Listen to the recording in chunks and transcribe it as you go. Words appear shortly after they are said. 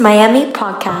Miami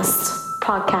Podcast,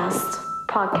 Podcast,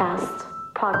 Podcast,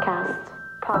 Podcast,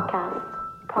 Podcast,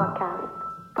 Podcast,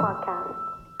 Podcast,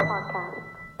 Podcast,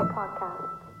 Podcast,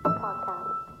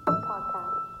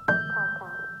 Podcast,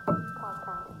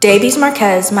 Podcast. Davies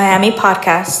Marquez Miami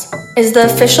Podcast is the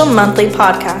official monthly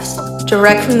podcast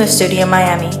direct from the studio in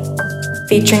Miami,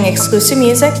 featuring exclusive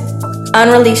music,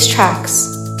 unreleased tracks,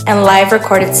 and live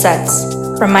recorded sets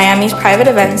from Miami's private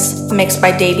events mixed by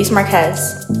Davies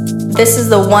Marquez. This is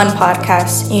the one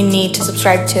podcast you need to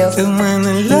subscribe to. And when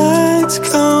the lights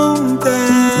come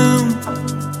down,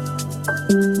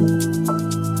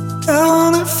 I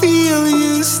wanna feel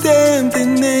you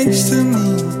standing next to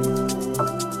me.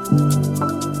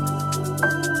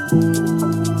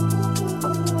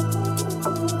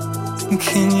 And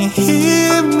can you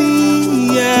hear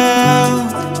me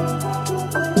out?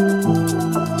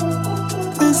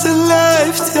 There's a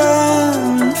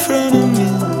lifetime in front of me.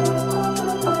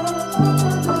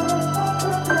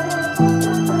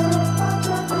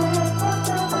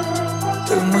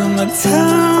 My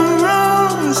time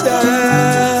runs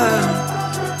out,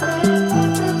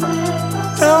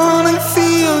 I wanna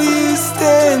feel you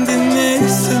standing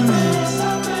next to me.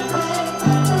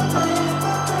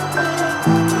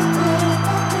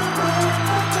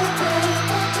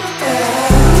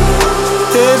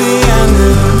 Baby, I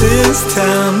knew this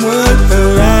time would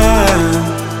arrive,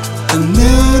 I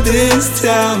knew this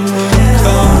time would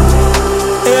come.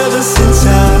 Ever since I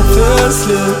first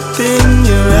looked in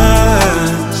your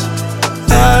eyes,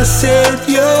 I said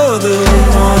you're the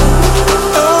one.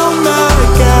 Oh my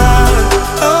God,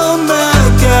 oh my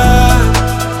God,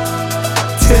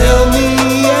 tell me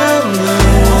I'm the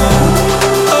one.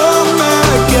 Oh my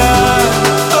God,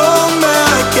 oh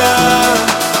my God.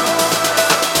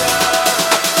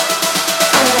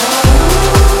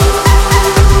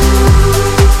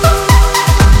 I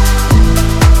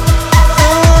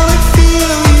wanna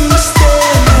feel you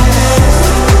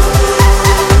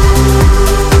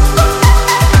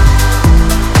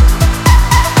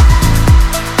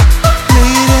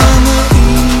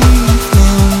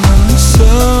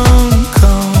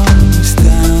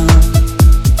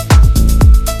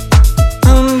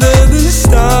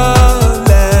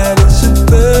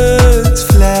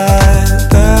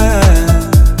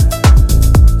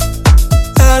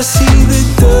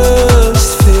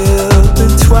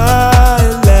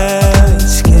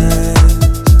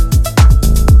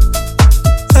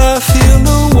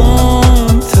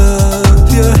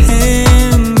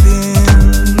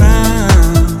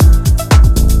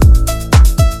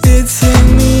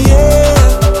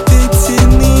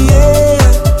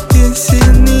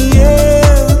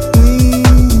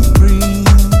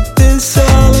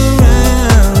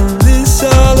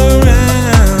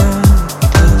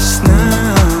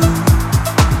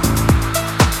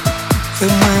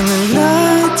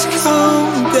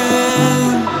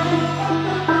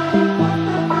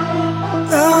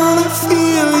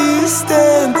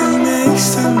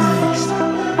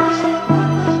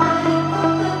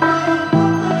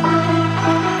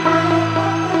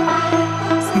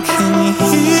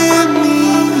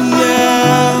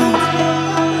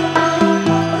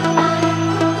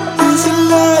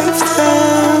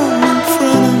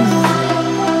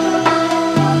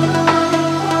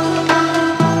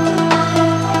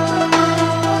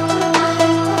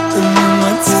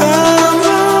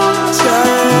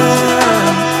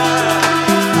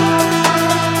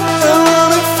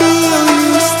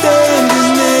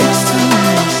standing next to me.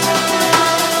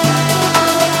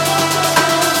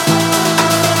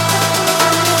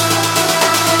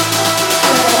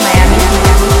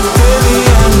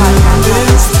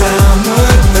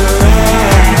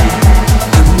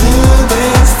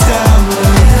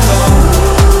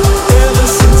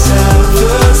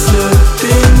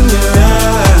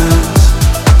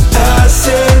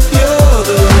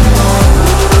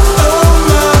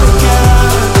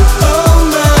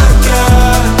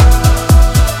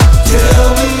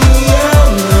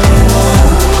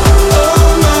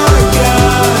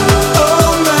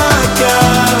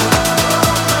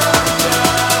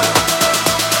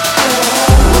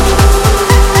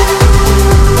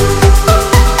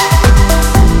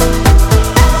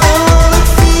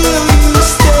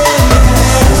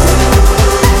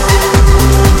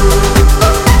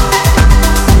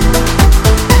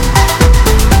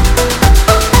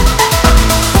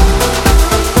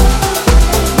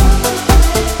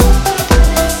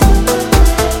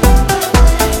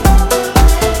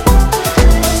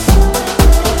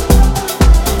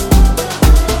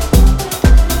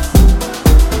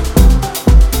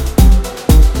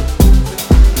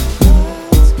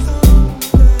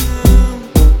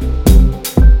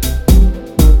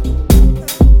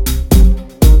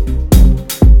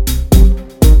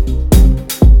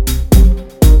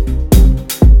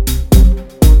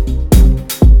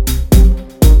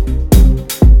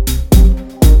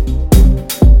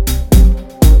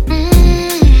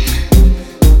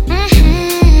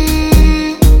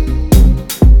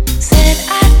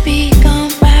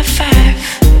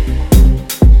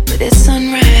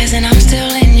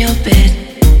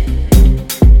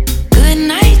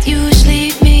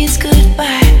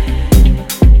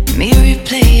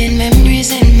 replaying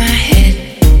memories in my head.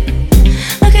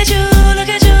 Look at you,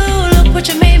 look what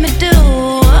you made me do.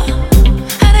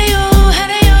 How do you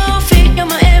feel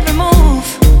my every move?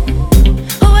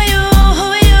 Who are you?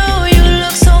 You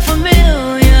look so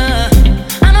familiar.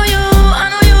 I know you,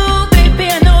 baby,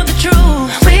 I know the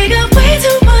truth. We got way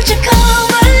too much in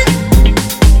common.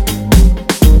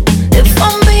 If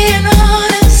I'm being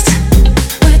honest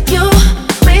with you,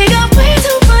 we got way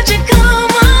too much in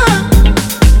common.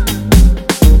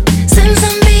 Since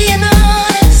I'm being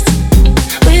honest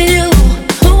with you,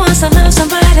 who wants to love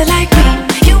somebody like me?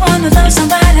 You wanna love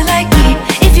somebody like me?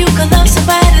 If you could love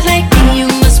somebody like me, you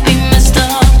must be messed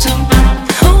up too.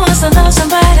 Who wants to love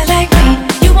somebody like me?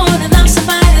 You wanna love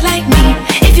somebody like me?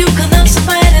 If you could love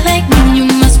somebody like me, you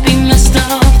must be messed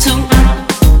up too.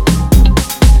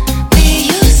 We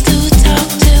used to talk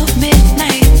till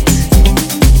midnight,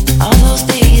 all those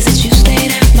days that you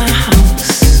stayed at my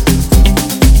house.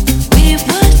 We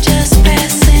were just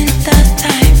passing the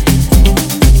time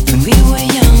when we were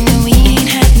young and we ain't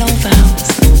had no vows.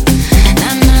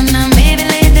 Nah, maybe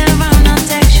later on I'll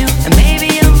text you and maybe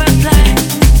you'll reply.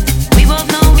 We both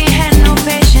know we had no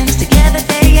patience together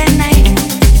day and night,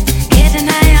 getting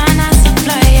high on our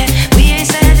supply, yet we ain't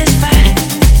satisfied.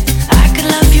 I could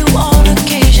love you all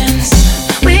occasions.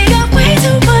 We got way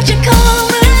too much in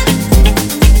common.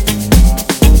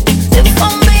 If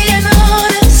I'm being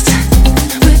honest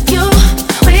with you,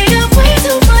 we got way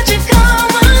too much in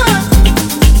common.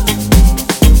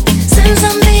 Since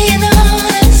I'm being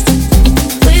honest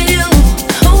with you,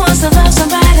 who wants to love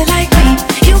somebody like me?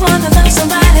 You wanna love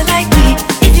somebody like me?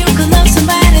 If you could love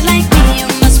somebody like me, you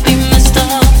must be messed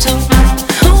up too.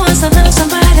 Who wants to love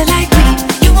somebody like me?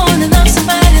 You wanna love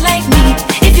somebody like me?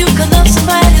 If you could love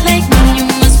somebody like me, you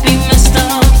must be messed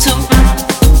up too.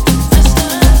 Messed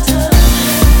up too.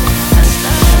 Messed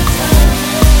up too.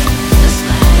 Just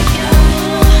like you.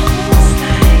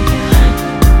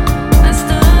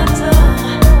 Messed up too.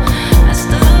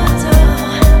 Messed up too.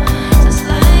 Just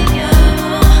like you.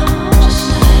 Just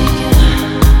like you.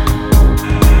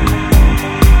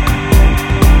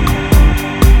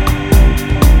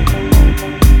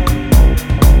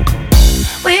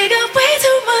 We got way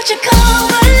too much in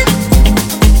common.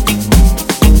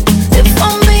 If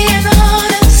I'm being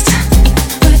honest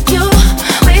with you,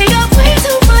 we got way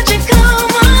too much in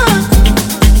common.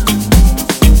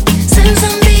 Since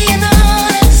I'm being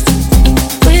honest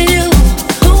with you,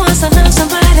 who wants to love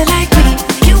somebody like me?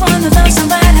 You wanna love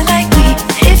somebody like me?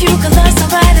 If you could love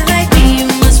somebody like me, you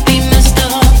must be messed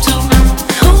up too.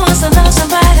 Who wants to love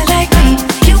somebody like me?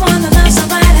 You wanna love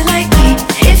somebody like me?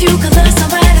 If you could love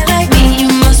somebody like me, you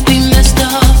must be messed up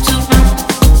too.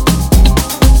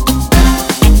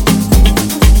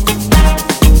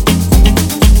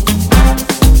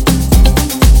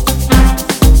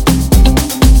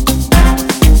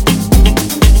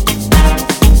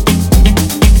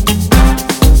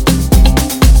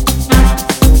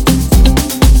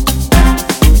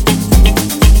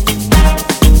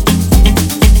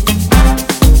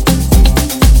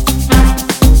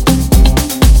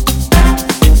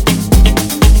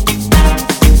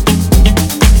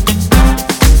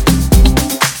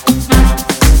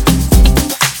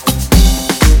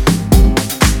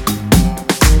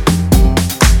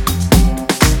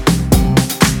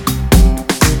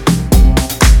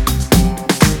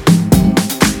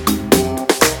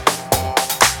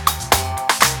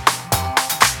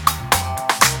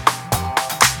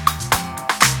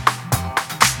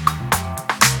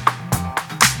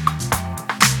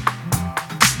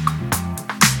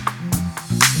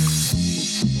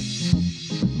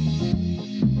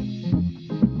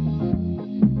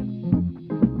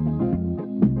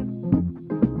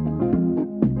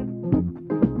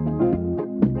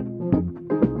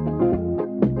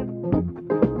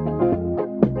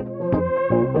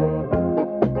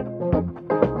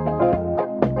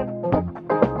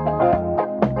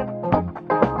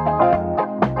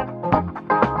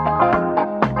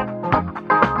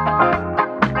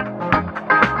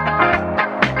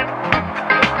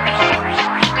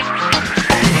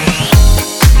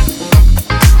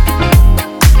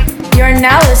 You're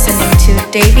now listening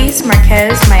to Davies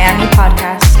Marquez Miami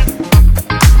Podcast.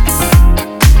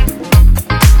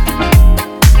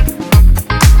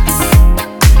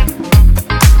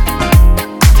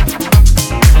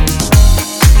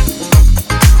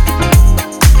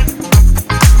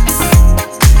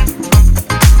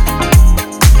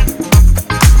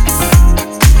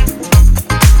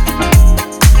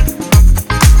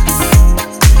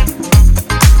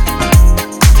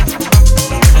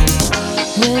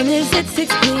 When is it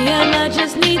 6 p.m.? I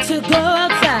just need to go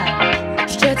outside.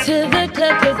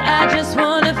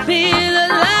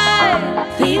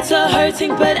 It's all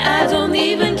hurting, but I don't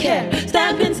even care.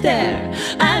 Stop and stare,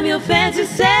 I'm your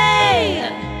fantasy.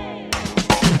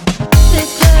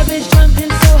 This club is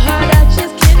jumping so hard, I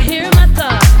just can't hear my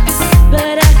thoughts.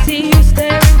 But I see you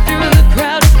staring through the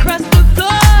crowd across the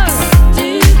floor. Do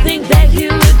you think that you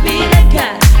would be the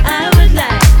guy I would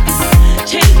like?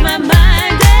 Change my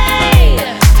mind, hey,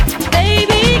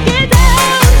 baby, get down.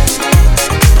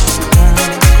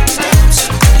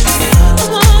 I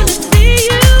wanna see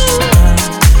you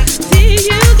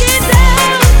get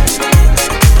down.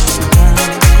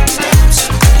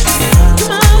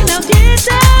 Come on now, get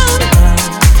down,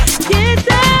 get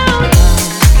down.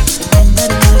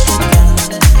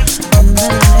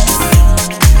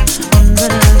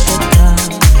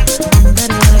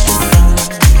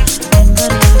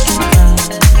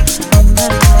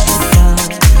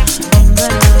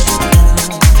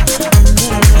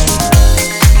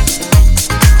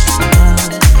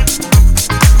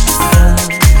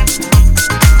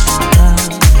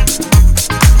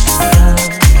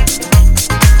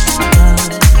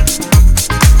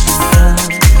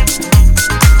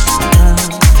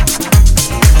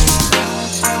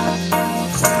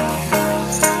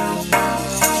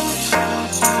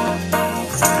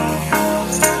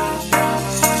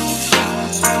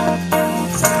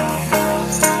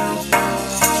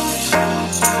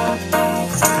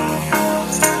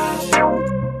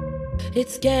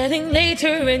 It's getting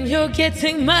later and you're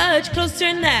getting much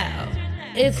closer now.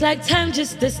 It's like time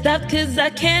just to stop, cause I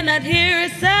cannot hear a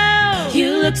sound.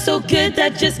 You look so good, I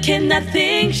just cannot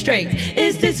think straight.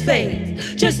 Is this fate?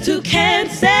 Just who can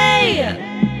say?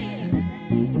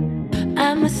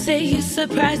 I must say you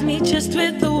surprised me just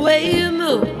with the way you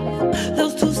move.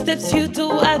 Those two steps you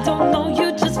do, I don't know,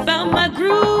 you just found my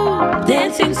groove.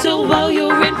 Dancing so well,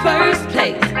 you're in first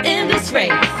place in this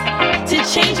race to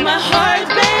change my heart,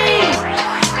 babe.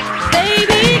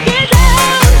 Baby, get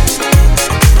down.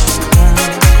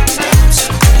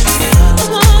 I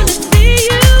wanna see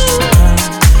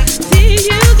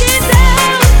you get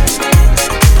down.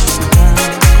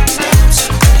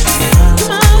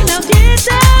 Come on now, get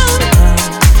down,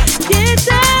 get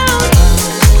down.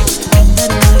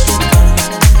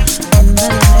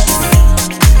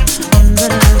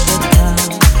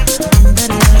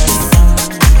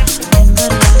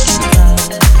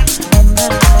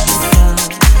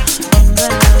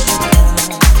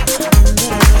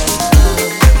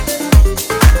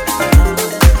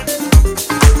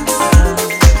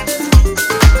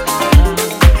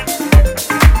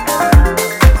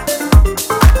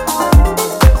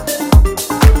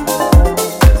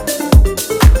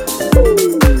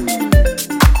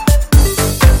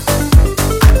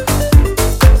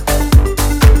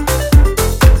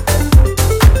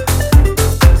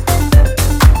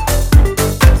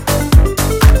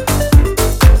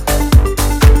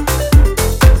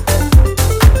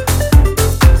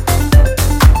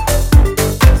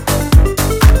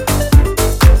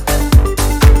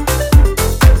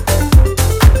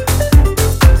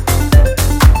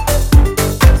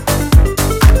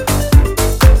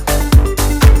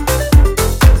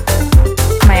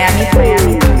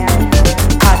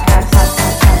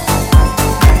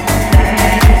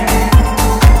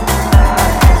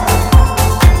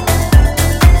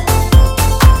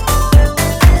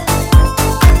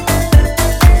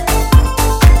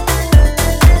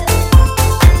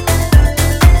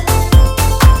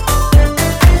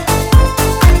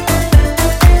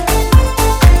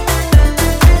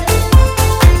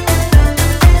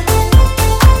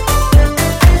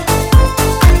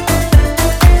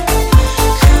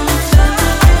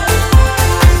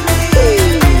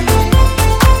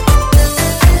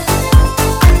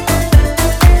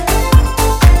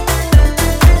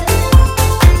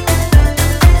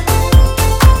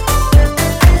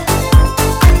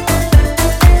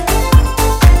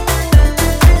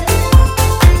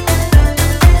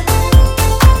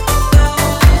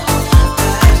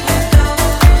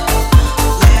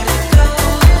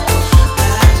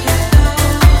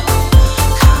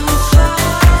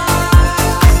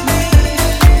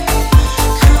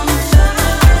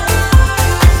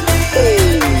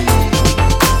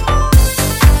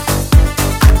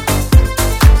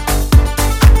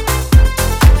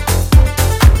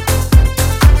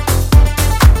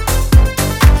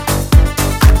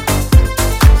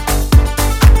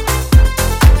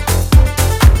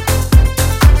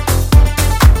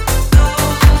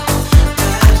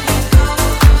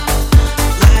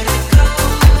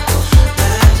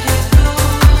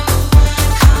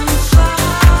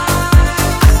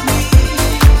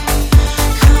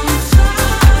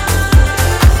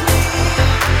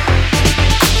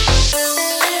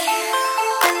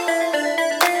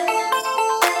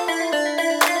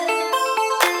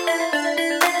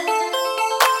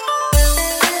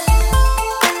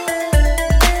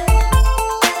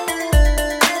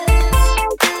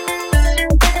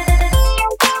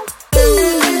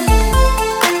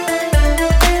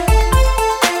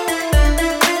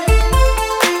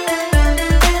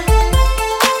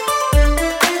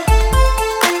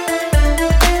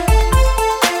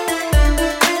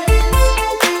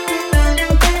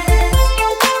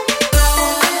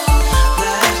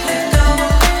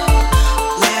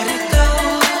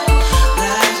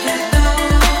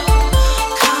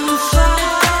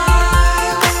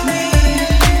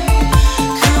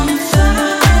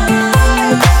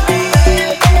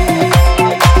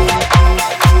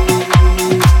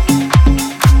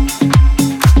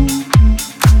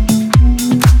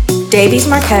 Davies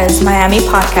Marquez Miami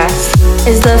Podcast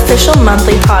is the official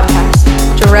monthly podcast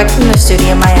direct from the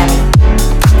studio Miami,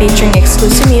 featuring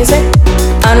exclusive music,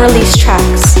 unreleased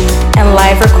tracks, and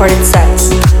live recorded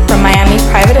sets from Miami's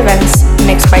private events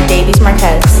mixed by Davies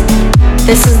Marquez.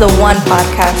 This is the one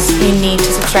podcast you need to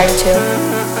subscribe to.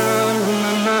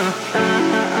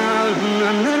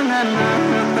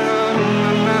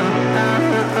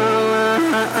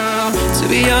 To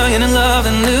be young and in love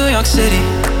in New York City,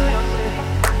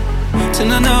 to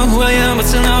not know who I am but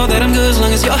to know that I'm good as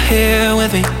long as you're here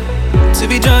with me. To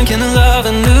be drunk and in love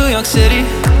in New York City,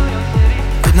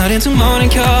 midnight into morning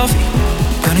coffee,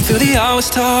 running through the hours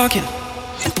talking.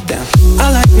 Damn, I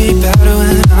like me better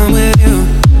when I'm with you.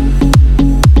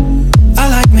 I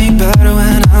like me better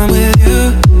when I'm with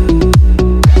you.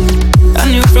 I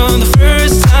knew from the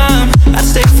first time I'd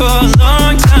stay for a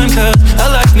long time, cause I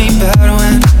like me better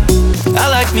when I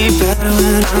like me better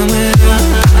when I'm with you.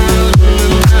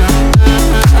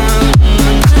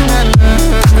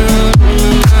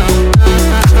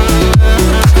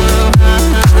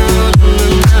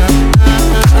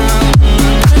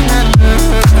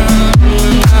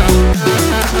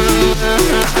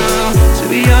 To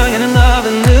be young and in love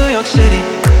in New York City,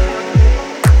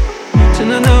 to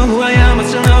not know who I am but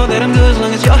to know that I'm good as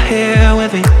long as you're here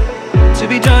with me. To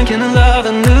be drunk and in love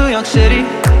in New York City,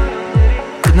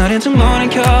 midnight into morning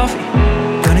coffee,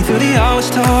 running through the hours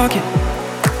talking.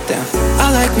 Damn,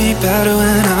 I like me better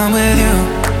when I'm with you.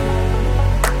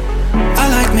 I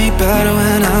like me better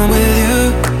when I'm with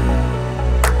you.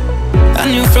 I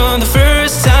knew from the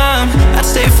first time I'd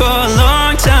stay for a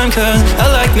long time, cause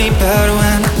I like me better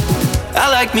when I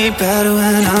like me better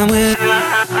when I'm with you.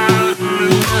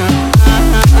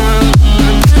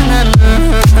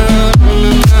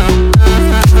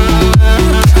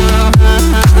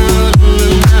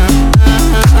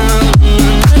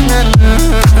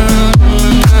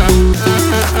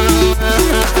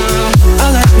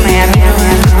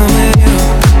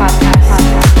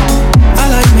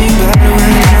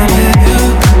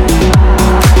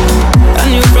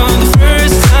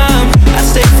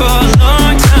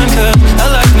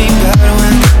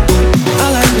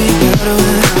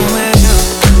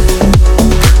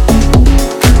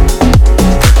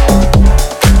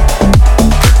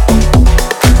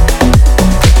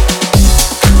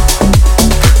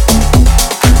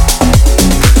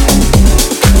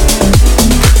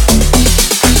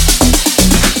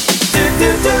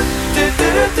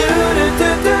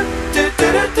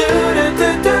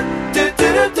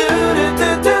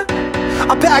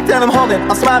 And I'm holding,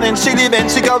 I'm smiling, she leaving,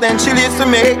 she go then, she leaves for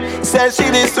me. Says she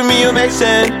leaves for me,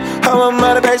 ovation, her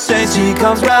motivation. She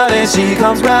comes round and she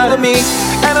comes round to me,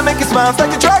 and I make it smile, it's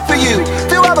like a drug for you.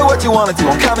 Do ever what you wanna do,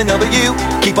 I'm coming over you.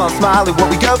 Keep on smiling,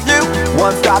 what we go through.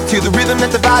 One stop to the rhythm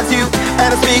that divides you,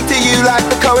 and I speak to you like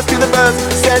the chorus to the verse.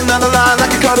 Setting on the line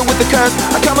like a coda with the curse.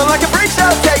 I'm coming like a freak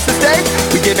show, takes the stage.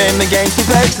 We give in the game, she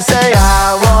plays to say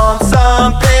I want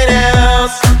something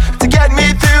else to get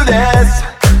me through this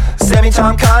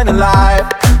semi-charm kind of life.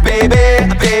 Baby,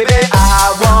 baby,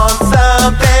 I want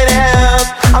something else.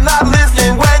 I'm not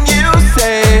listening when you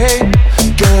say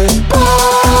goodbye.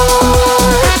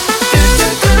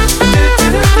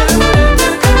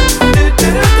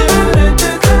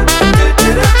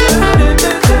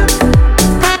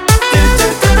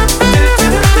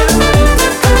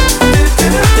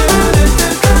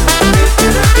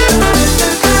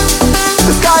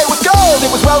 The sky was gold,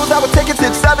 it was rose, I would take it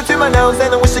tip 7 to my nose,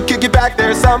 and I wish I could get back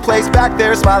there, someplace back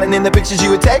there, smiling in the pictures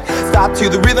you would take. Stop to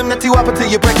the rhythm that you up until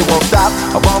you break, it won't stop.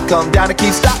 I won't come down and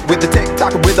keep stop with the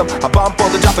tick-tock rhythm. I bump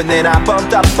on the drop and then I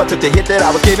bumped up. I took the hit that I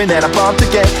was giving and I bumped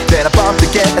again. Then I bumped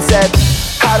again and said,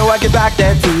 how do I get back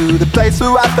then to the place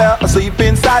where I fell asleep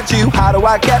inside you? How do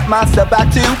I get myself back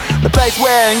to the place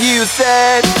where you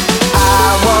said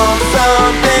I want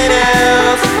something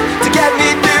else to get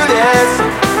me through this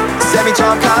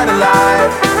semi-charm kind of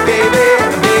life. Baby,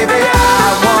 baby,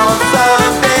 I want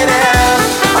something else.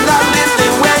 I'm not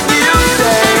listening when you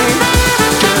say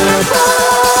goodbye.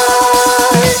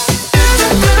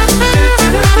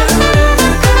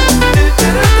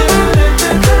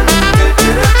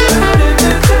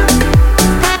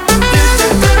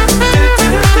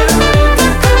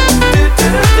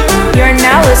 You're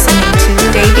now listening to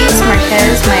Davies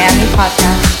Marquez Miami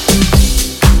Podcast.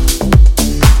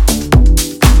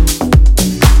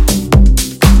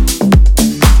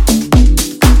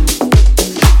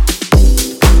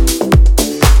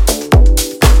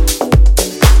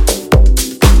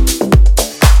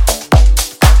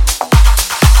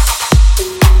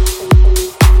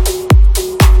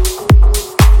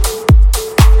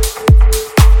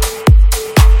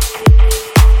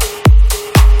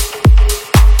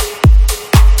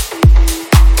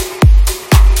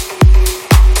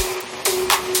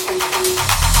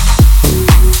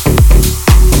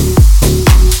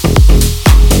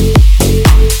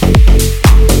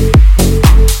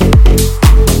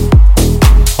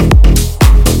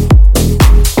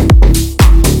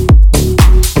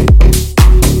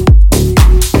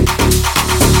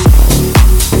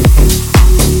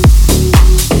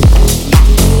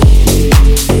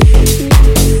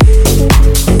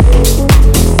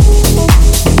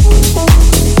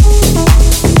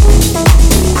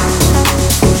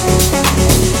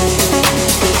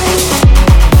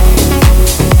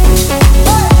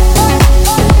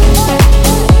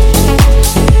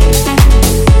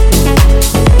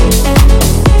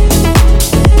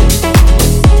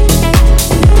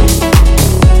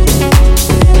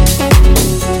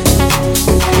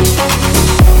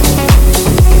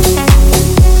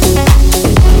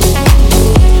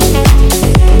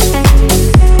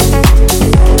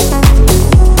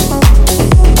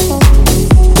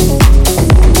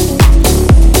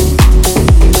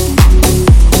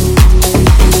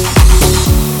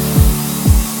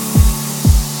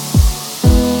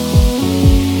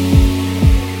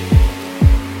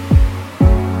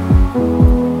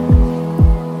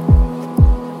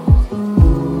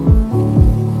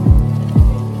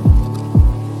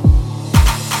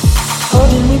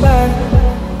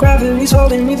 Gravity's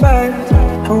holding me back.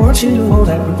 I want you to hold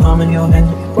that palm in your hand.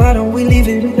 Why don't we leave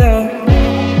it at that?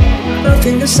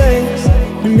 Nothing to say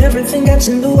when everything gets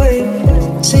in the way.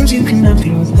 Seems you cannot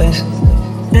be replaced,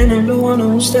 and I'm the one who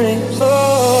will stay.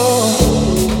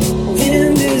 Oh,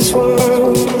 in this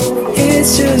world,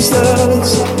 it's just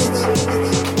us.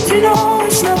 You know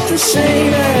it's not the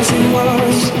same as it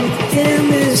was. In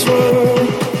this world,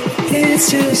 it's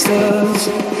just us.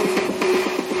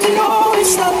 You know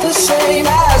it's not the same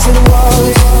as it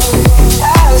was,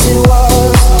 as it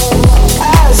was,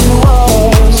 as it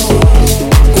was.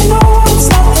 You know it's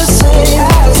not the same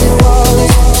as it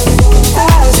was,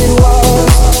 as it was,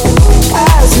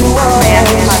 as it was.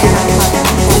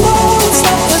 You know it's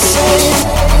not the same.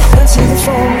 Answer the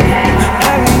phone.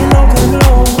 How are you not good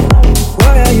alone?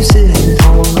 Why are you sitting at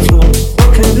home on the floor? What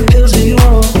kind of pills do you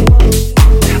want?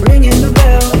 Ringing the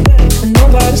bell, and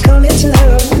nobody's coming to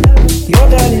help. Your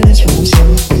daddy lives for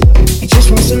himself. He just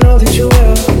wants to know that you're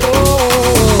well. Oh,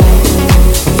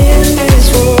 in this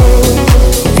world,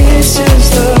 it's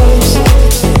just us.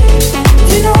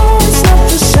 You know it's not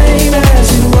the same as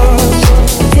it was.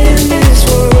 In this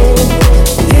world,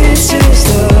 it's just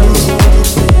us.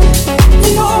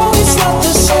 You know it's not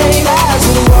the same as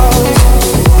it was,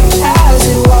 as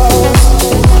it was,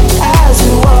 as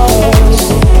it was.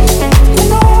 You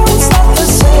know it's not the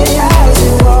same as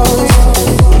it was,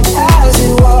 as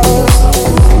it was,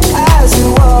 as it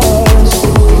was.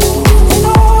 You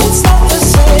know it's not the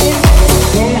same.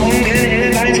 Go home, get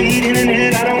ahead, lights, feet in the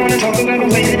net. I don't wanna talk about the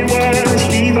way that it was.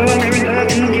 Leave her, married her,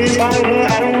 2 kids, follow her.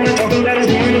 I don't wanna talk about his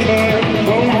doing of her.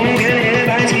 Go home, get ahead,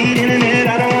 lights, feet in the net.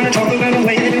 I don't wanna talk about the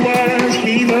way that it was.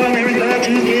 Leave her, married her,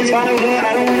 2 kids, follow her.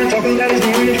 I don't wanna talk about his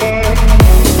doing of her.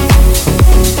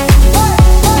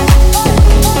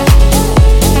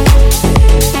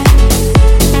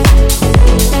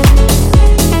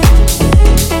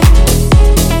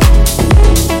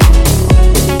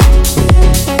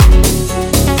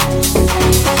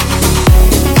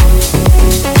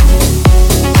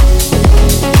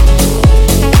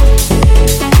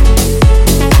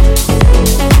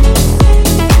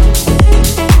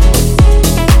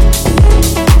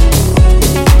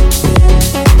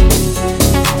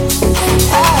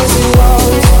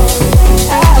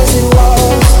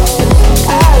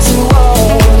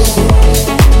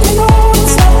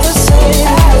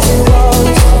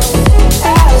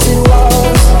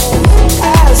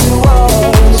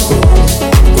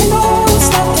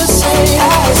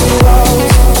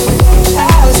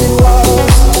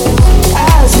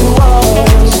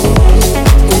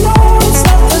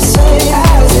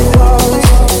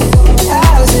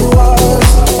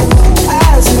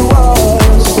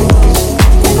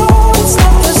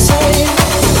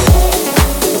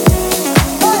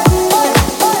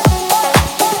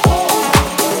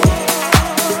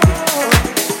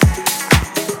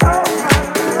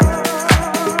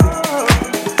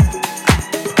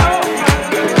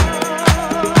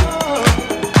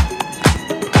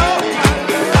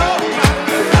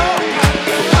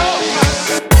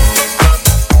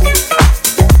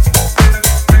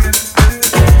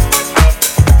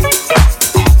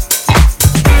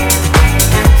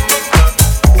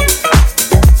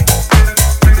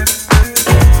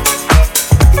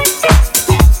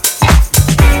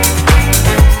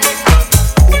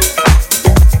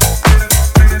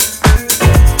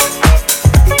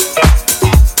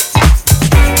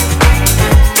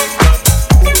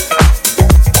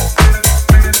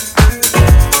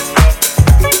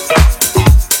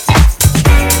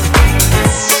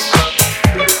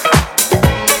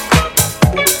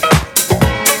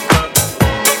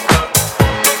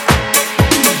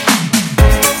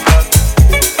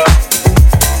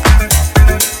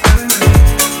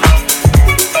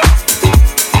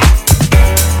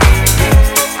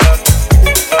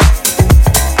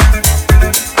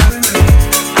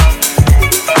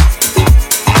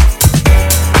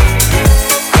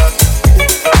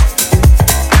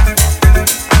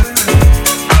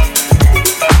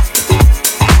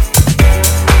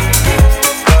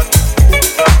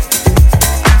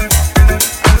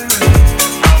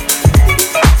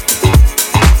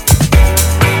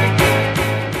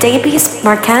 Davies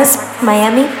Marquez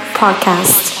Miami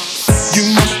Podcast. You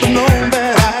must have known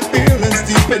that I had feelings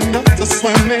deep enough to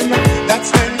swim in. That's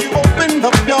when you opened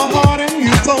up your heart and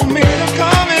you told me to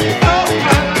come in.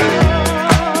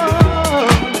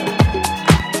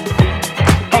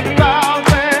 A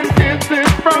thousand kisses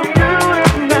from you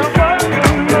is never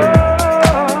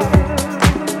enough.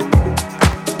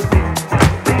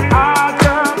 I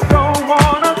just don't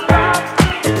wanna stop.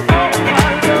 Oh my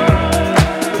love.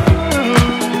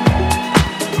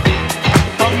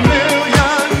 A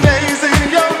million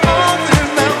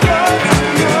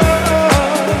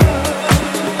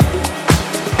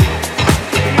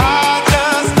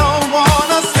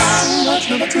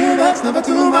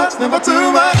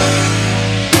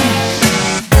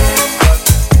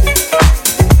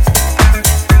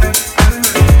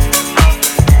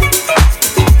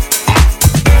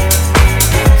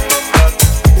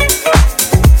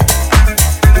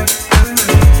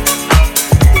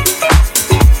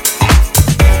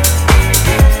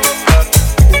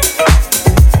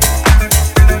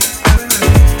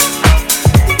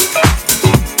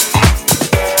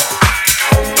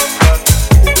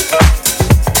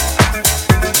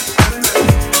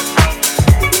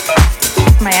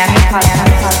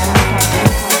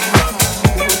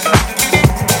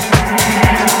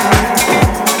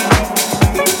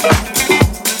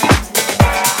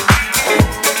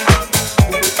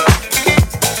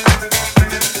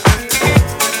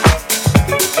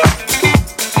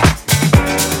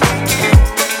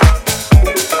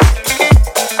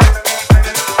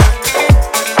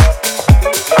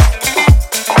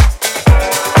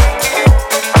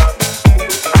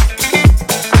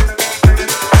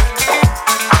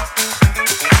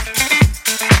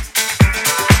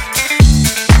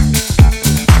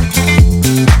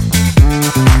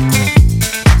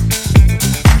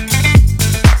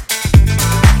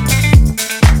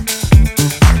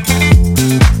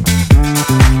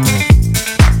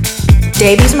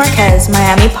Davies Marquez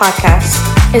Miami Podcast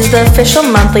is the official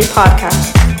monthly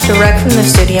podcast direct from the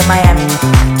studio Miami,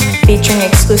 featuring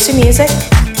exclusive music,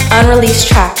 unreleased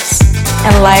tracks,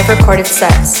 and live recorded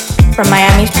sets from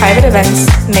Miami's private events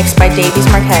mixed by Davies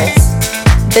Marquez.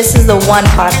 This is the one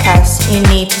podcast you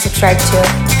need to subscribe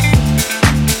to.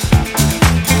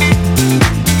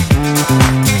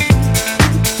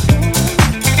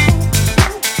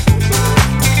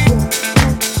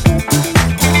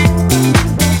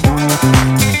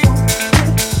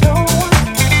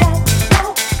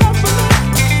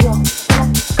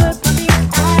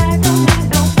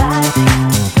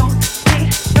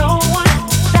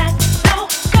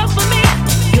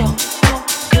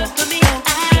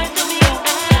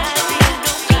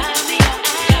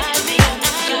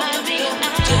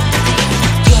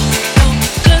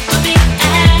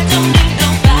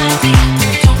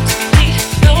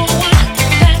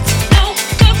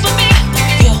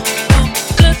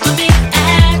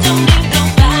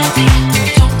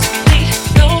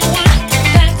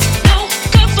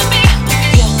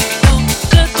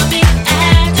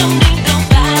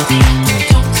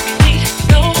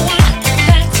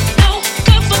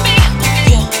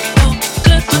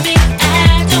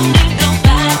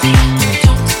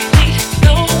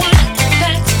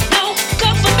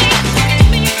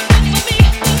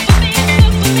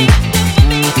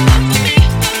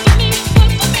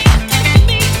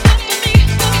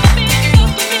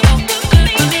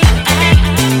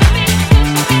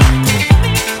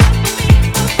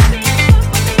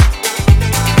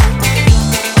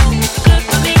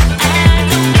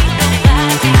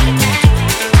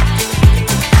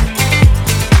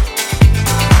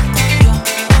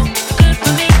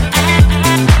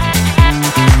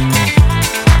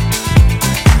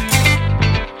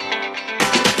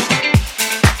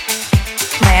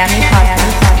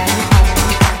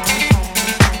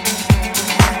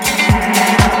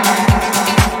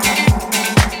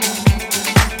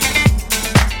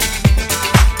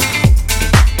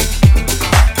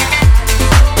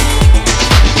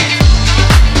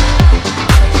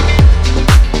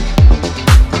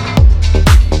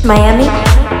 Miami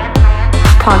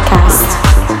Podcast.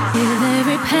 With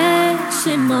every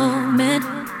passing moment,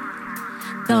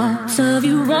 thoughts of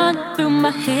you run through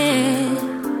my head.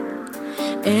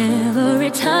 Every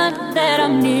time that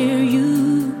I'm near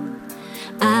you,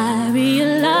 I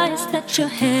realize that you're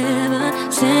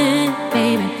heaven sent,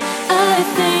 baby. I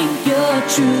think you're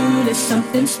truly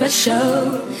something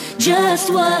special, just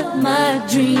what my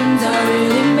dreams are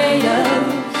really made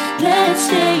of. Let's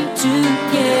stay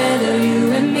together,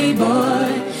 you and me,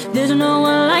 boy. There's no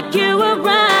one like you around,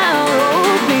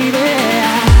 oh baby.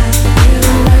 I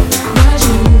really like what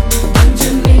you've done to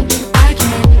me. I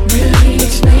can't really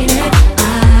explain it. I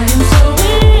am so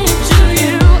into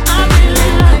you. I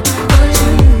really like what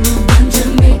you've done to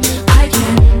me. I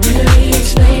can't really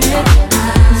explain it.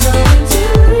 I'm so into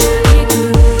you. It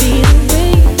could be the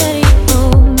way that he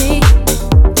hold me.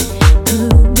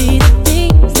 Could be the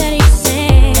things that he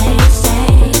said.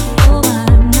 Oh,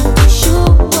 I'm not too sure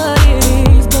what it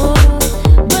is, boy,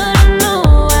 but I know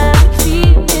I like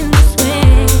feeling this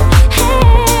way. Hey,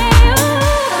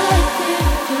 I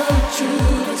think you're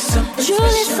truly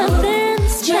something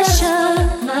special.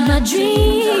 My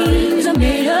dreams are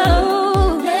made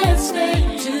of. Let's stay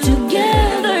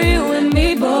together, you and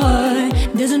me, boy.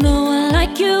 There's no one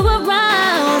like you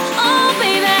around, oh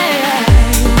baby.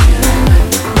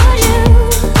 What you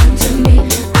done to me,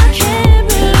 I can't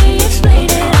really explain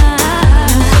it.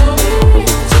 I'm so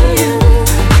into you.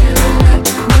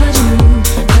 What you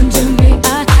done to me, I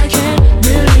can't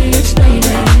really explain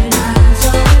it. I'm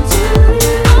so into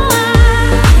you.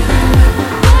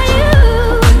 What you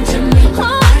done to me,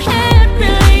 oh, I can't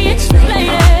really explain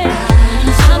it.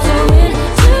 I'm so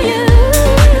into you.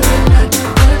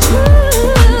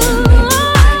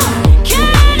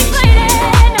 Can't explain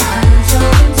it. I'm so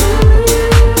into you.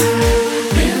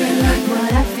 Really like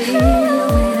what I feel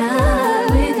when I'm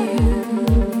with you.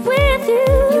 With you,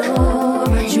 you're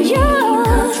my dream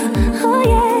come true. Oh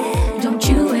yeah, don't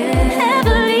you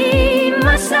ever leave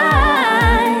my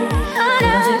side. I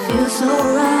know. 'Cause it feels so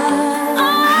right. Oh,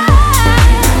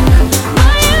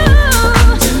 you,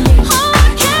 oh, I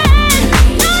can't.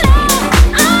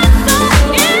 I'm so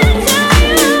into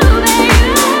you, baby.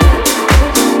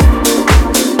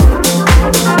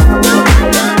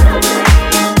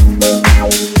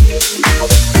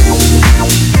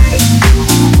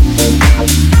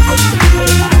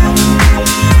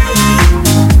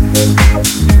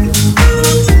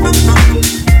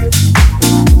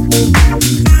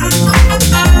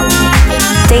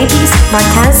 Davies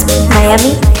Marquez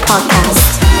Miami Podcast.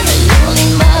 Lonely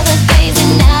mother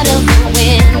gazing out of the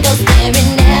window, staring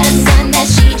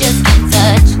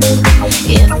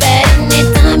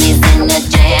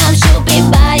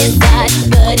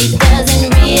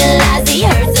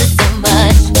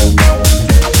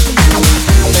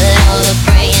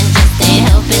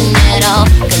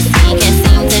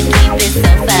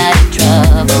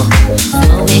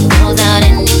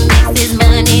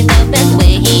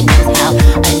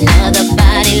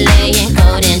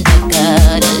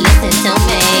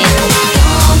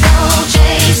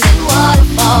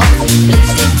Please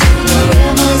stick to the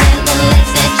rivers and the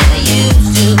lakes that you're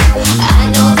used to. I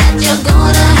know that you're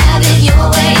gonna have it your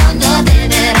way or nothing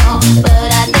at all, but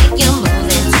I think you're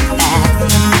moving too fast.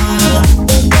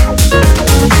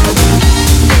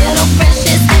 Little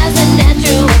Precious has a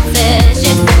natural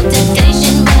obsession for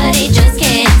temptation, but he just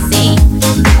can't see.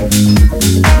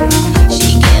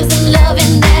 She gives him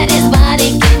loving that his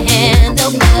body can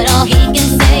handle, but all he can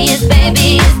say is,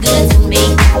 baby, it's good to me.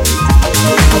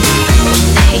 One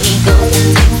day he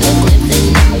goes to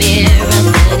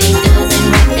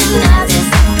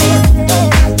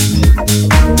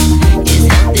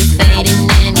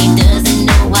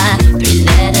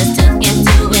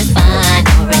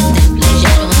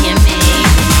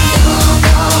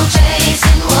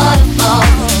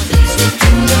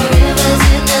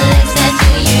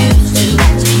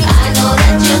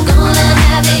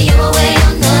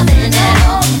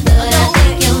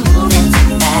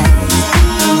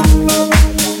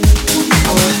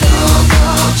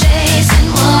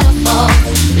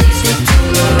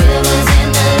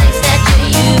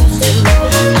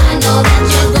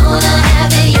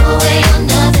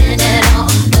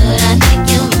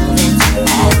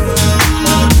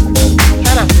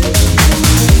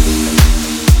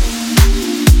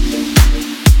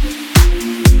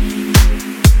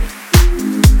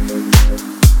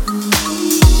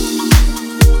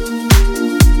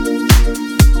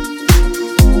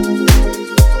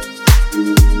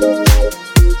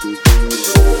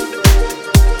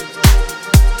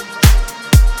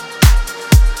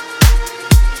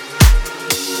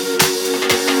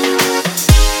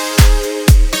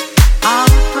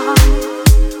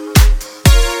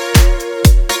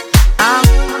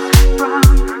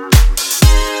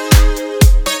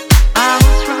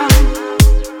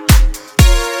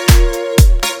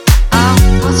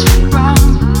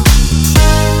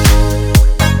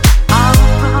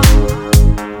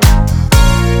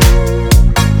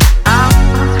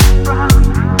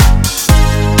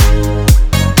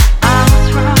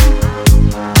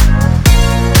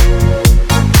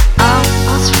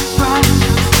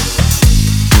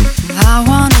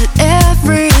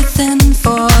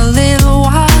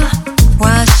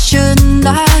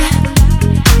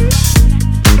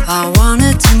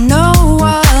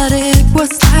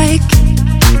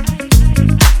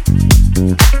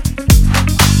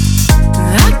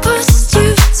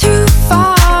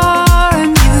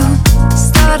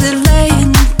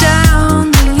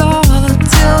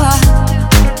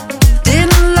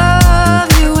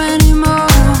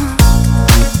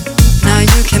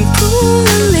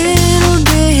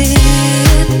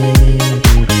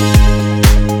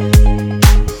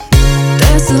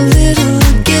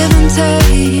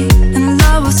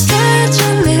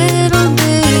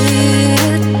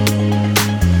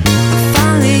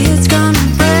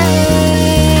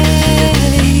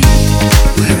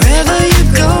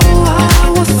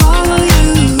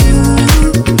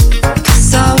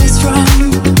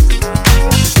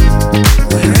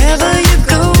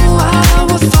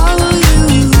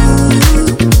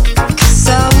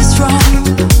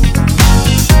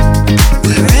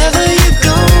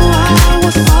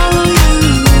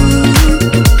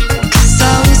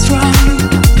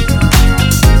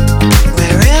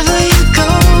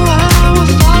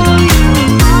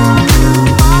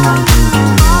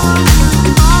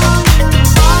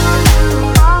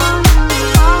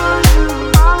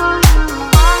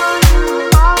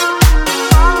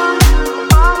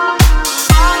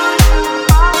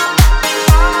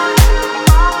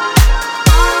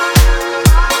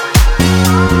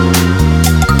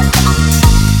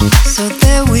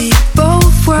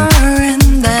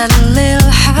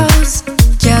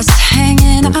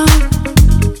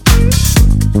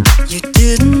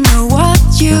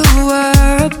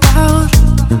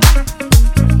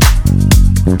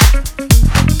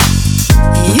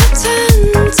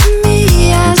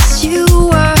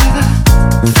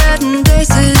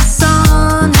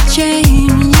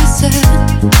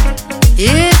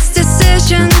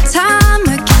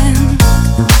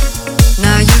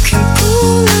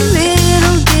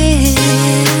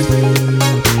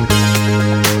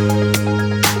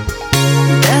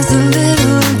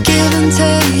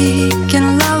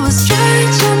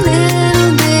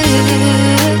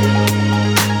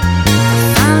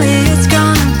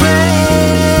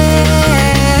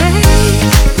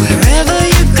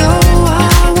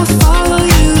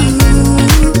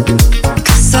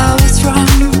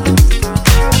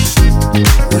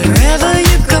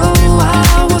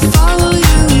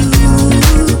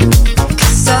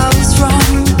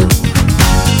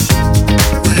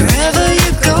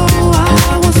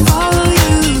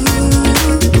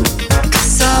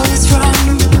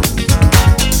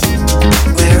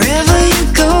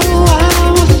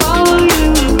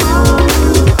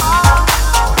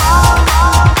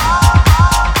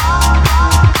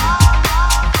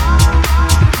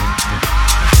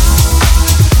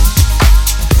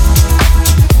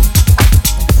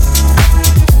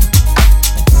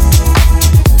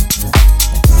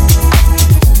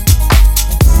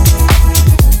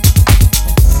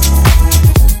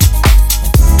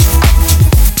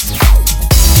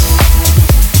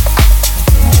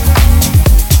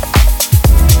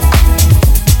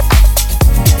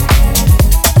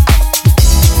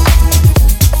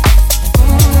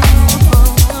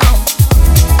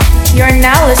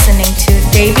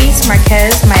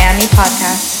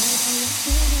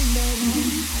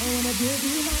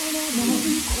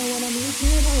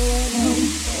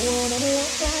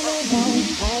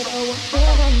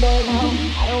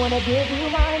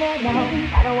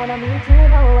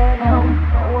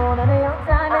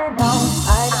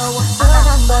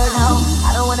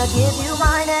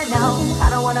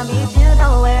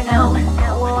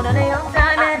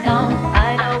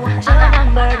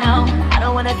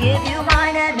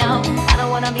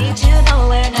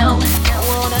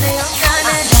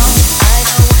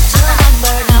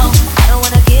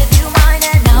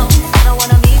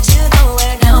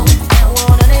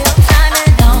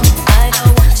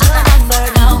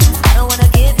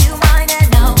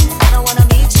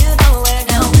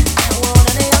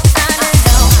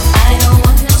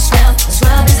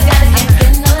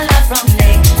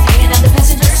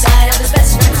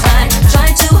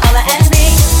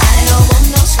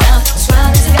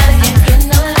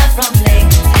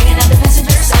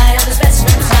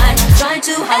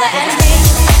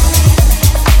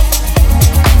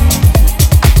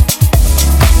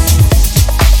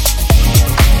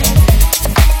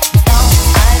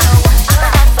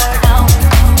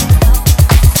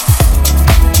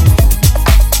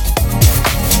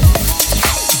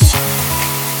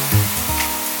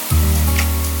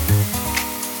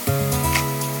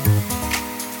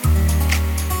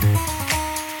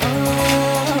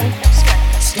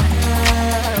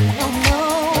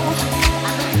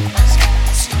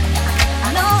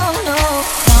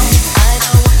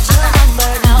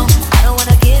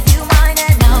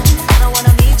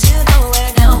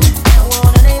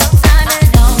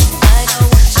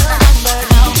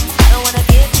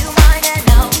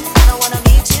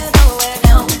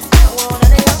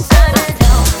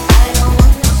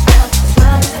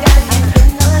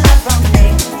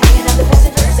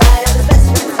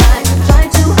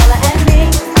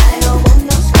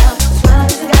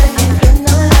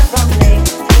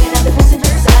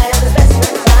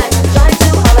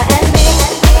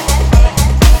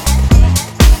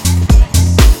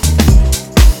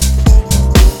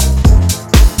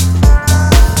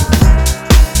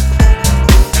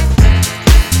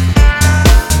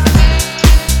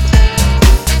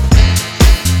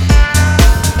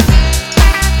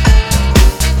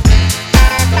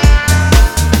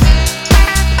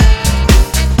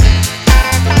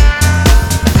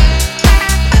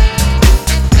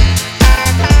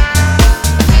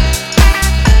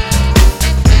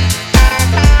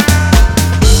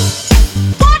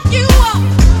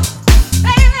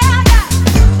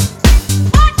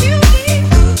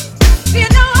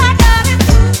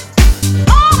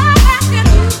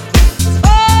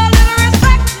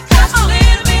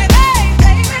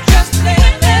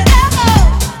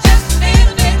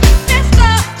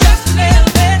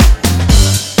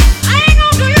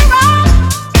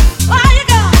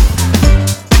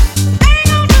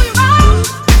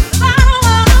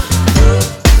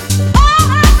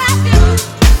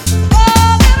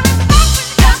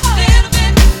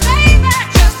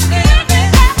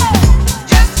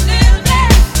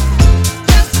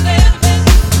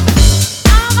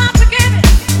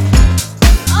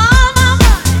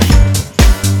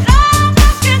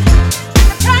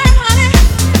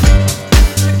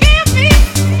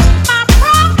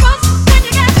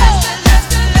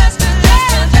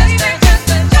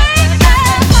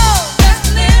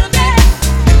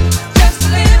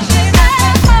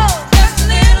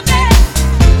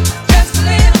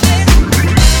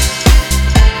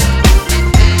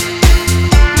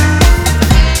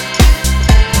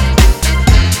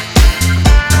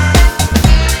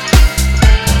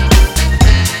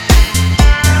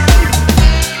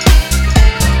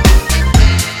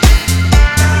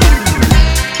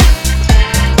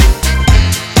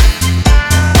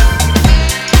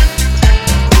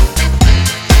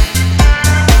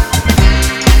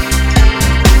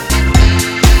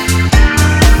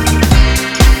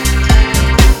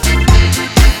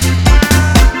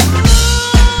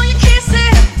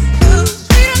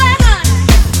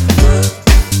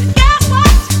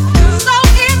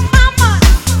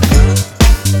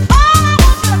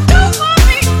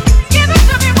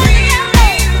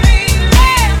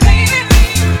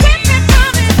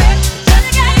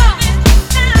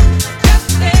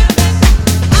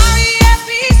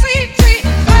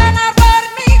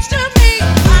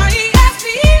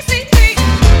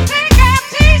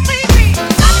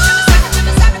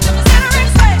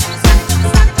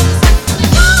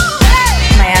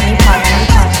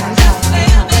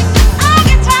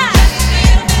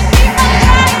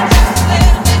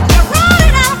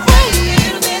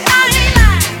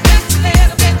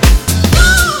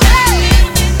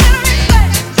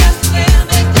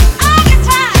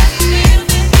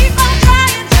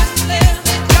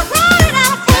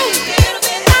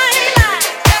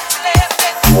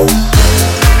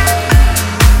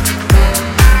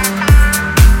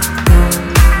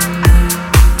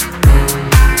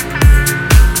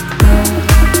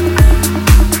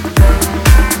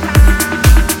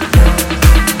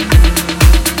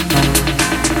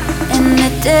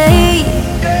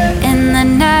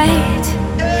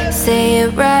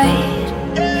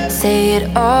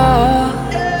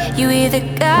either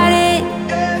got it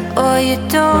or you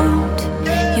don't.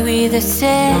 You either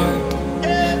stand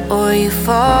or you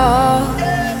fall.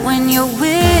 When your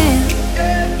will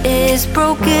is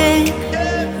broken,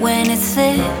 when it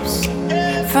slips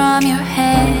from your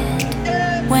hand,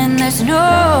 when there's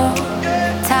no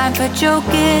time for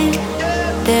joking,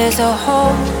 there's a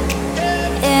hole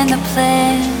in the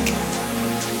plan.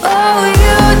 Oh,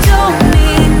 you don't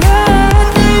mean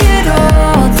nothing at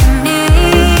all to me.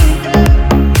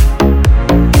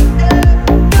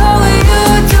 No, you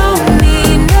don't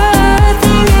mean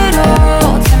nothing at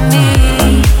all to me.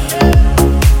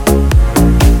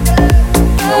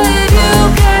 But you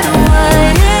got what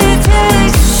it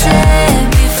takes to set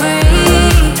me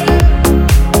free.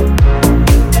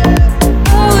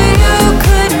 Oh, you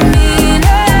could mean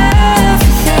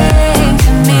everything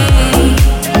to me.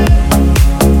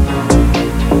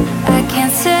 I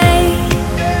can't say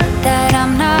that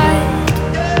I'm not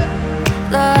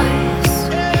lost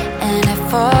and at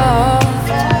fault.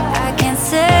 I can't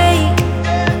say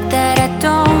that I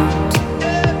don't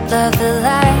love the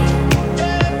light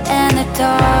and the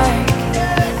dark.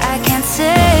 I can't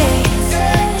say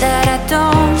that I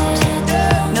don't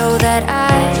know that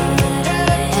I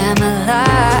am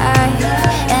alive.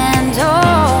 And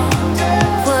all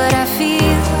what I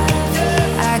feel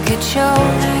I could show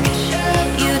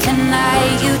you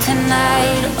tonight, you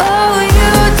tonight. Oh,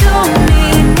 you don't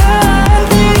mean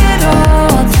nothing at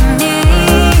all to me.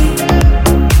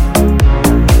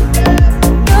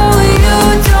 No, you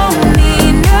don't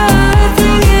mean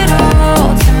nothing at all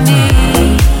to me.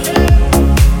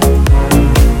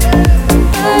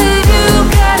 But you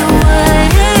got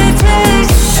what it takes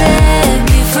to set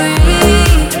me free.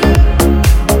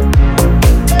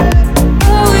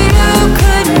 Oh, you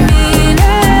could mean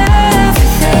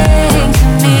everything to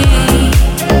me.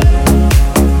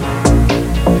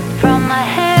 From my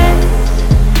head,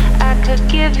 I could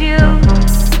give you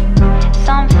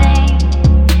something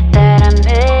that I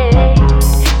made.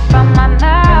 From my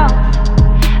mouth,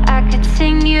 I could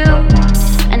sing you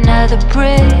another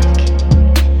brick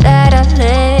that I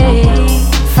laid.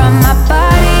 From my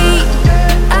body,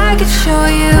 I could show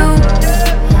you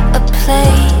a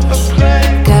place.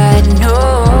 God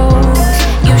knows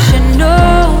you should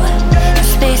know the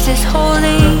space is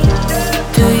holy.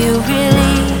 Do you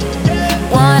really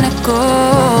wanna go?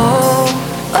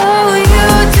 Oh, you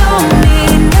don't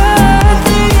mean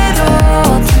nothing at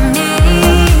all to me.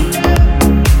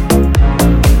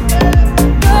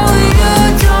 No, you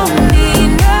don't mean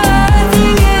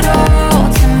nothing at all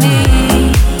to me.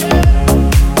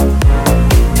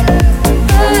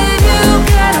 But you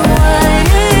got what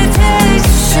it takes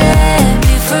to set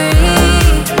me free.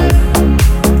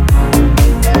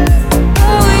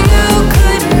 Oh, you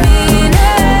could mean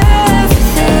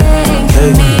everything to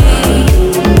me.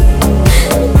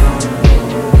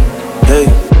 Hey,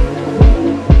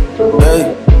 hey.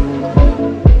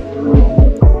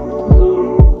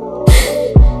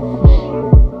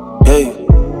 Hey,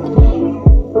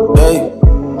 hey.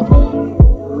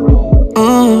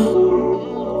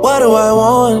 What do I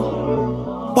want?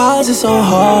 Why is it so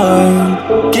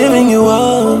hard giving you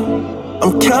up?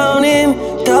 I'm counting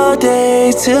the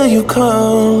days till you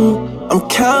come. I'm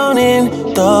counting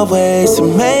the ways to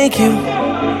make you.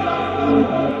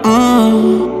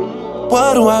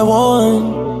 What do I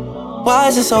want? Why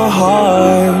is it so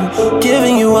hard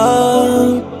giving you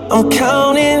up? I'm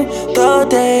counting the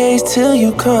days till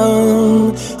you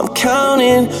come. I'm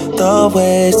counting the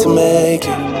ways to make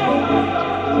it.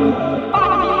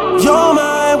 You're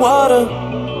my water,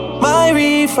 my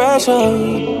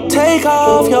refresher. Take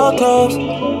off your clothes,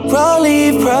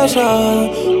 relieve pressure.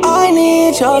 I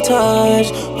need your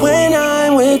touch when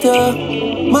I'm with you.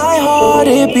 My heart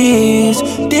it beats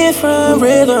different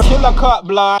rhythm. Killer cut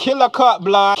block, killer cut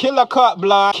block, killer cut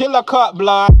block, killer cut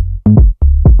block.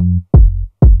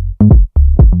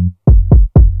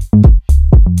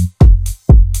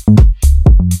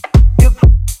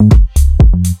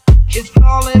 It's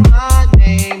calling my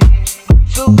name.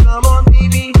 So come on,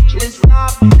 baby, let's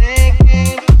stop playing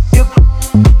games.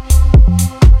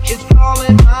 It's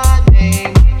calling my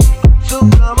name. So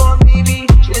come on, baby,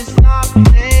 let's stop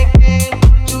playing games.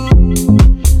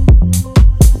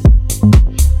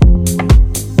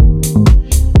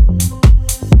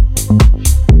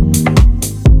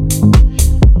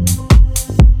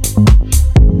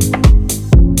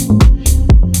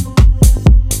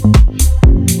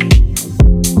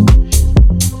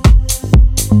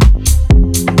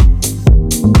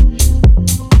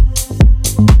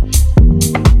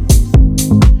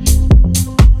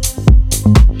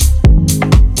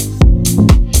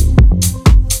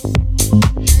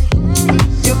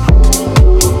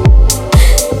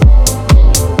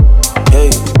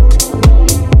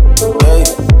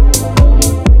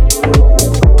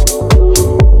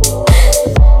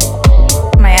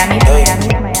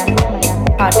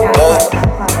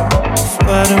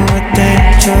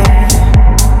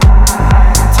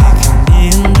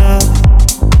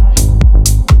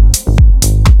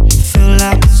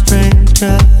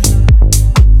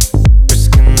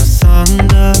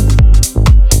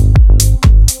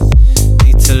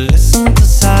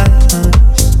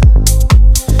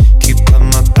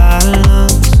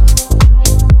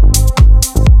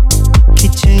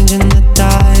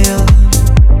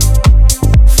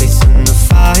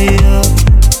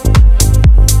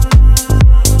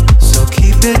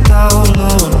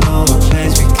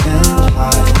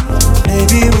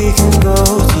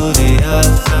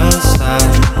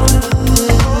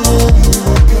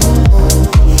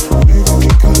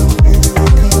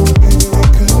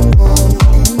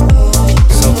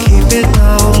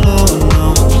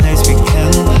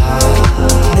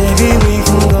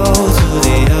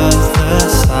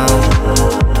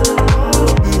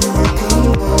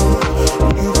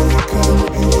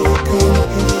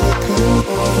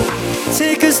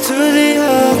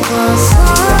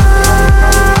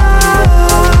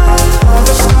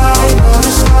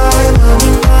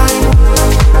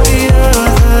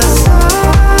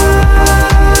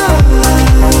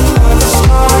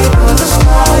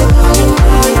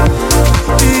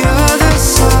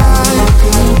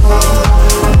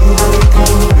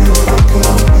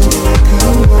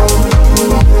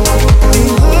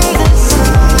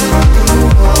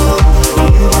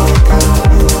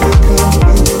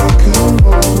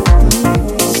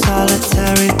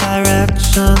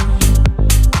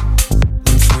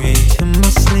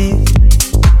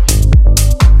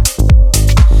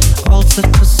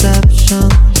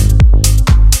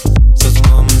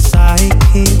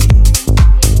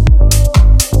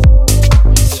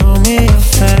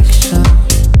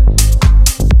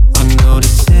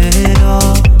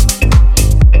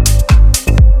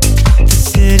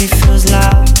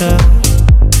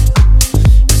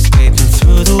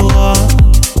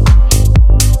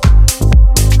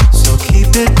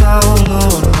 down low,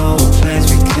 no place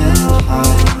we can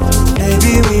hide.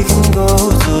 Maybe we can go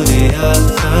to the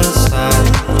other side.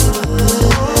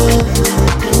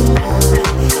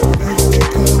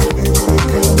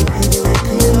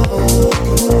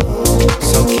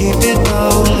 So keep it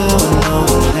low, low, no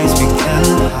place we can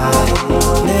hide.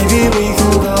 Maybe we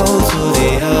can go to the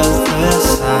other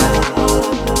side.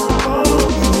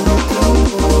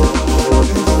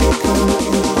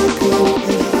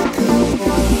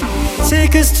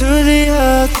 Take us to the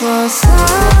other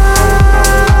side.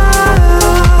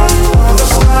 Other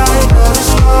side, other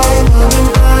side, other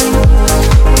side,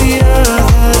 the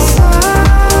other side.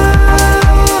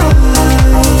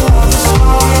 Other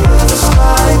side, other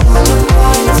side,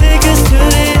 take us to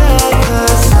the other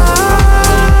side.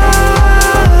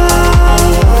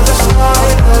 Other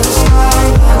side, other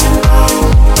side,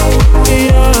 the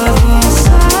other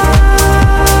side.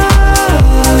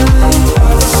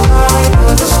 Other side,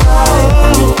 other side,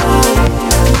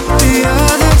 the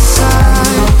other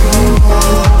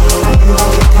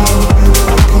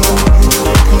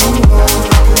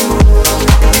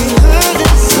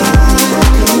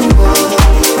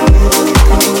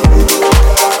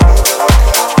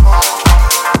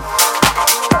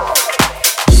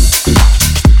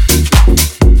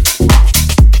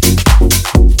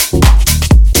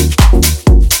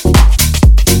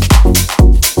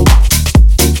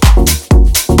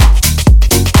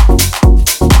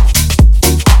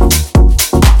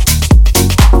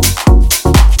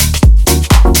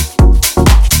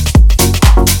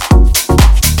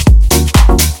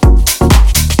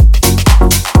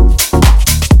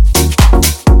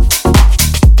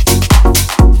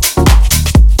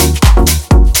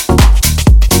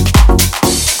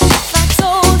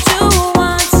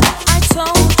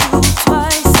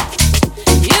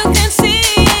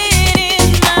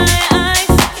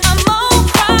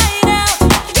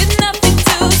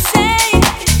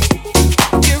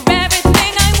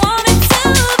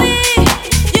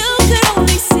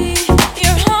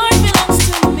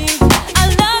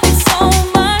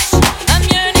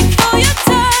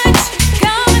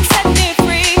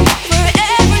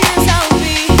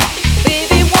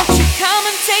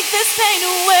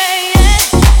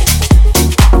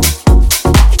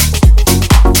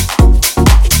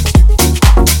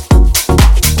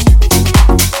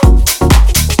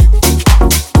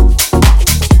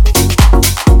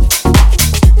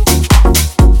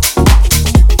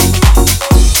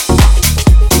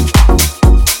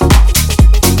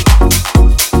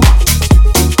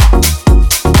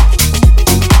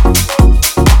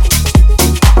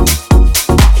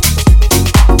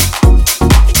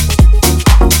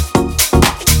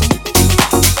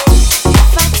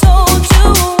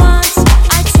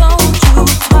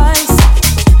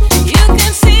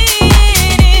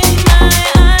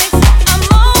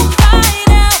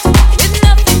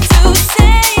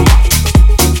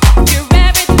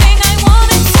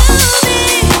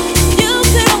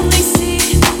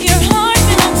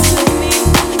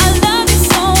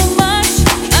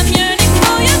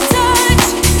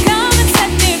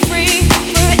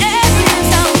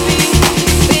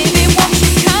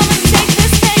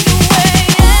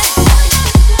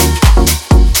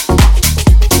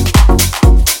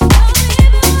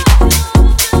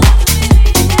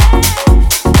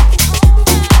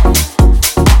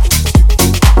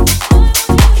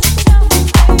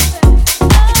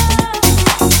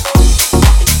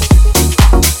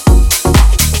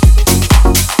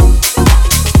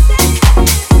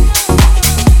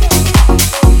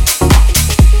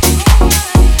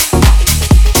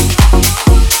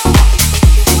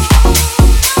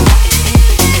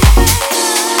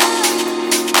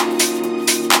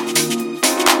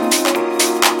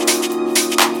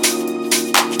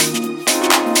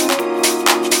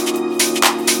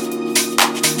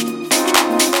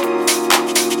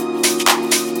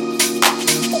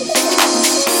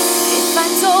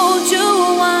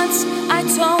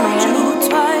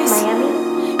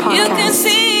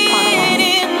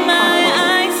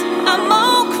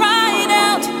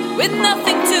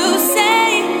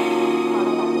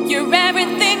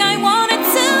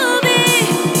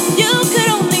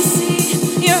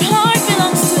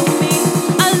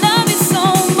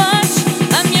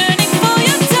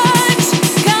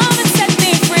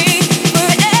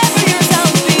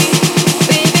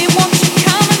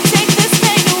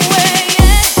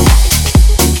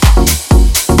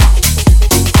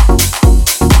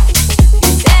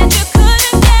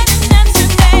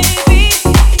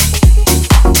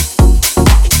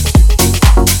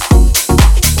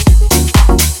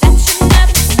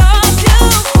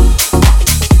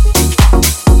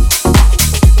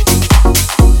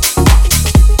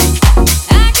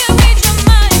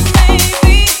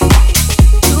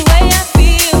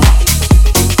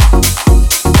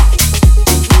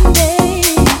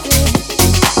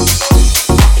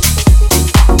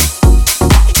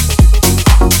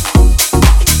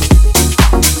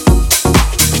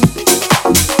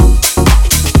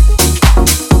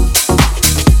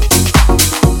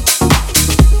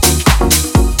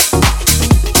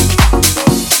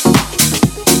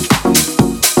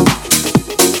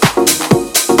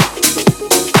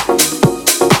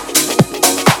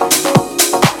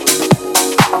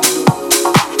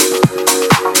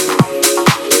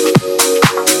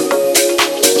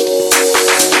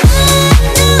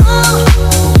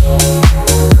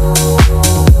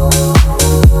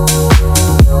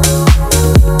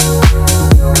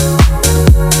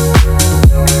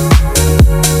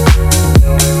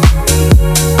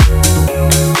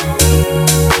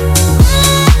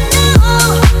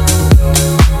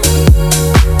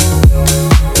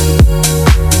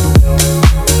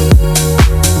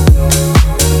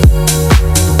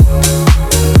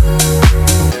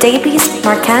Davies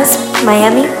Marquez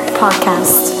Miami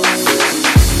podcast.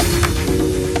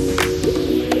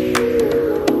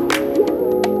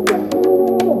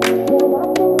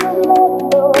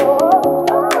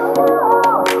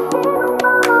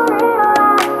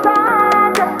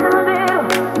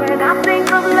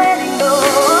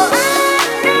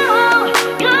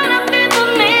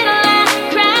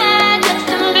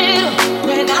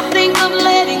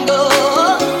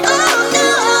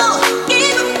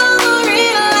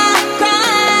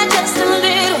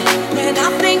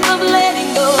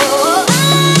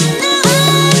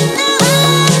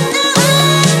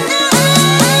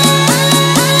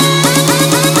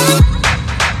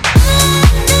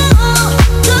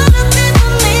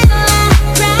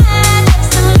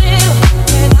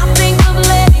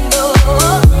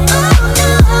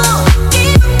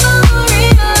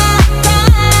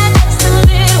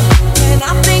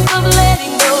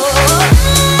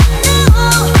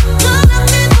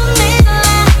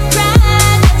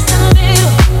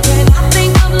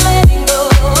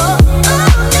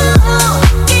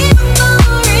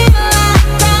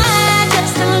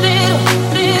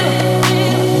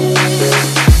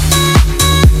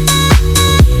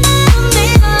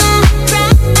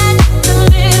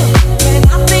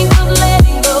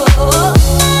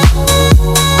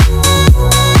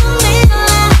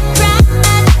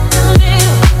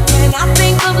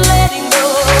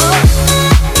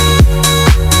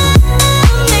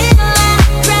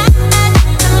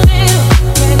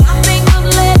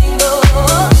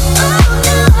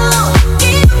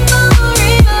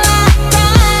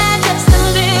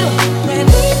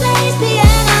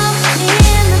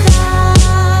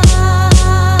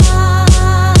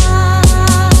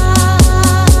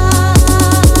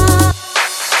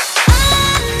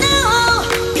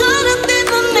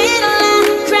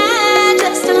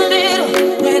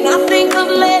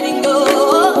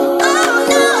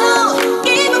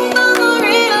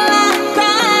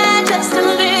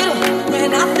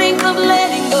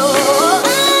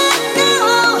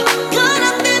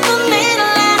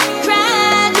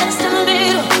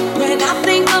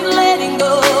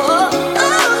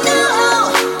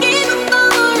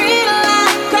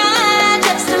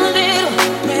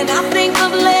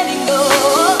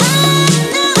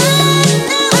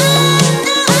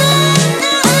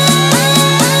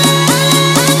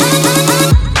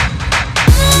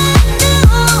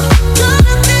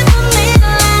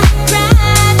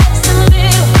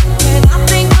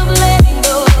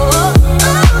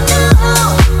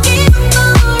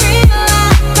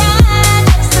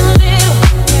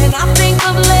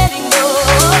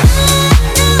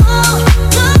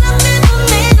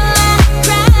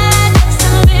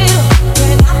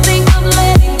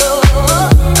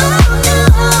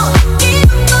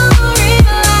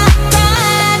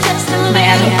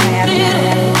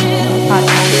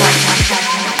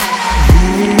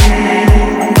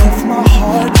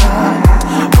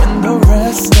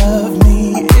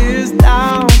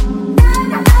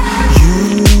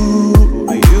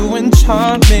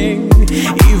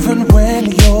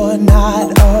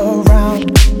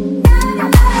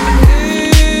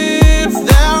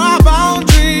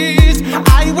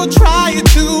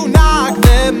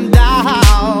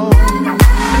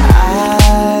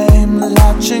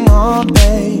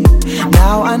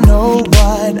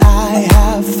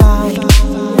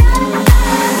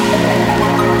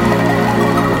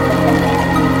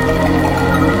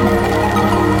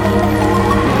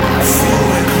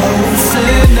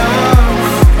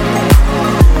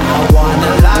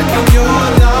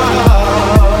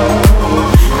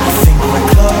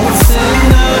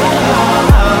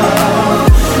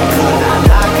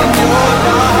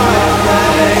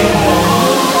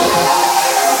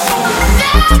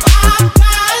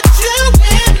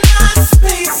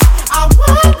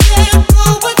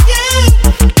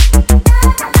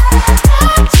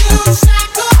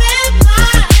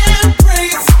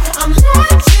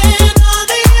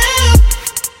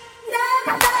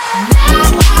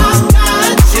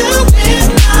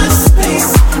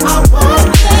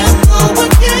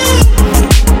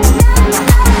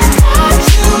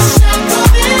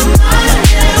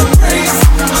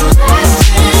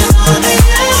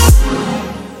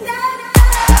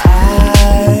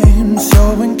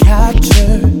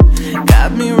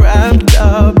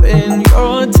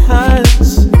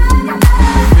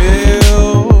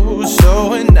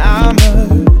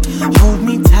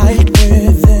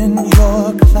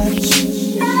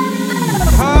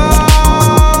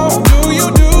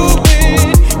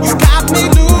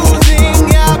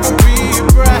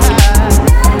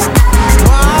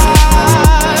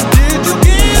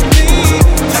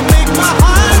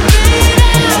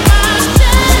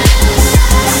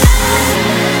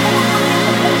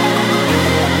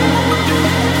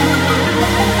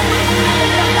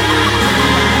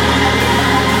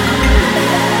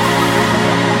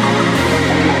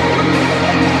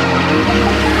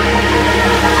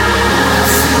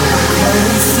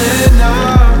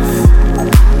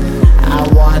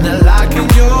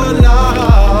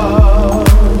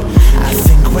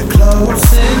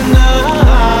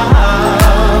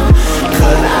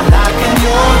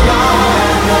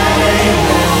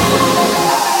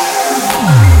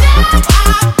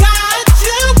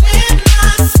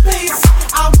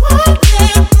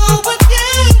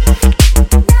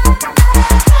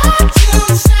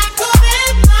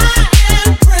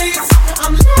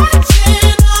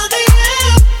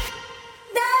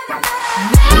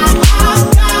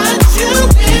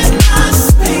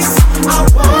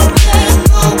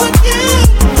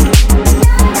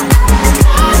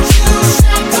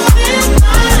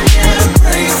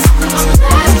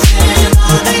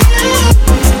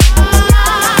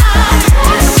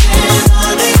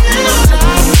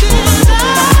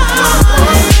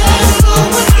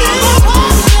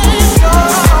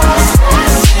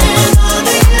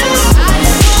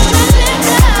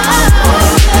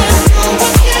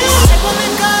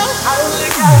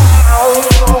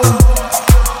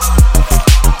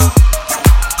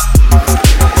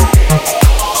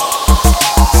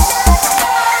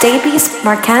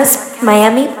 Marquez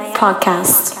Miami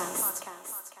Podcast.